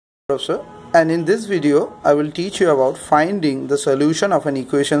Sir, and in this video I will teach you about finding the solution of an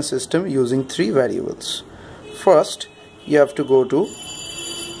equation system using three variables. First, you have to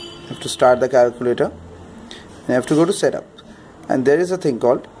start the calculator and you have to go to setup, and there is a thing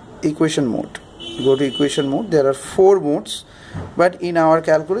called equation mode. Go to equation mode. There are four modes, but in our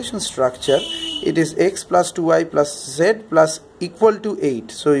calculation structure it is x plus 2y plus z plus equal to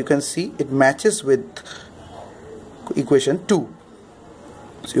 8. So you can see it matches with equation 2.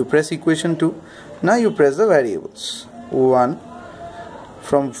 So you press equation 2. Now you press the variables 1.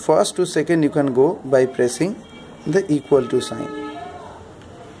 From first to second you can go by pressing the equal to sign.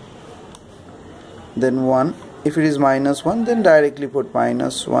 Then 1. If it is minus 1, then directly put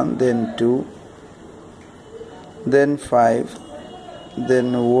minus 1, then 2, then 5,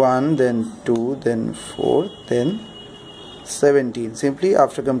 then 1, then 2, then 4, then 17. Simply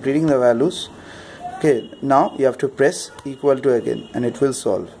after completing the values. Okay, now you have to press equal to again and it will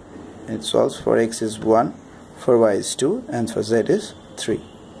solve. It solves. For x is 1, for y is 2, and for z is 3.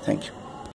 Thank you.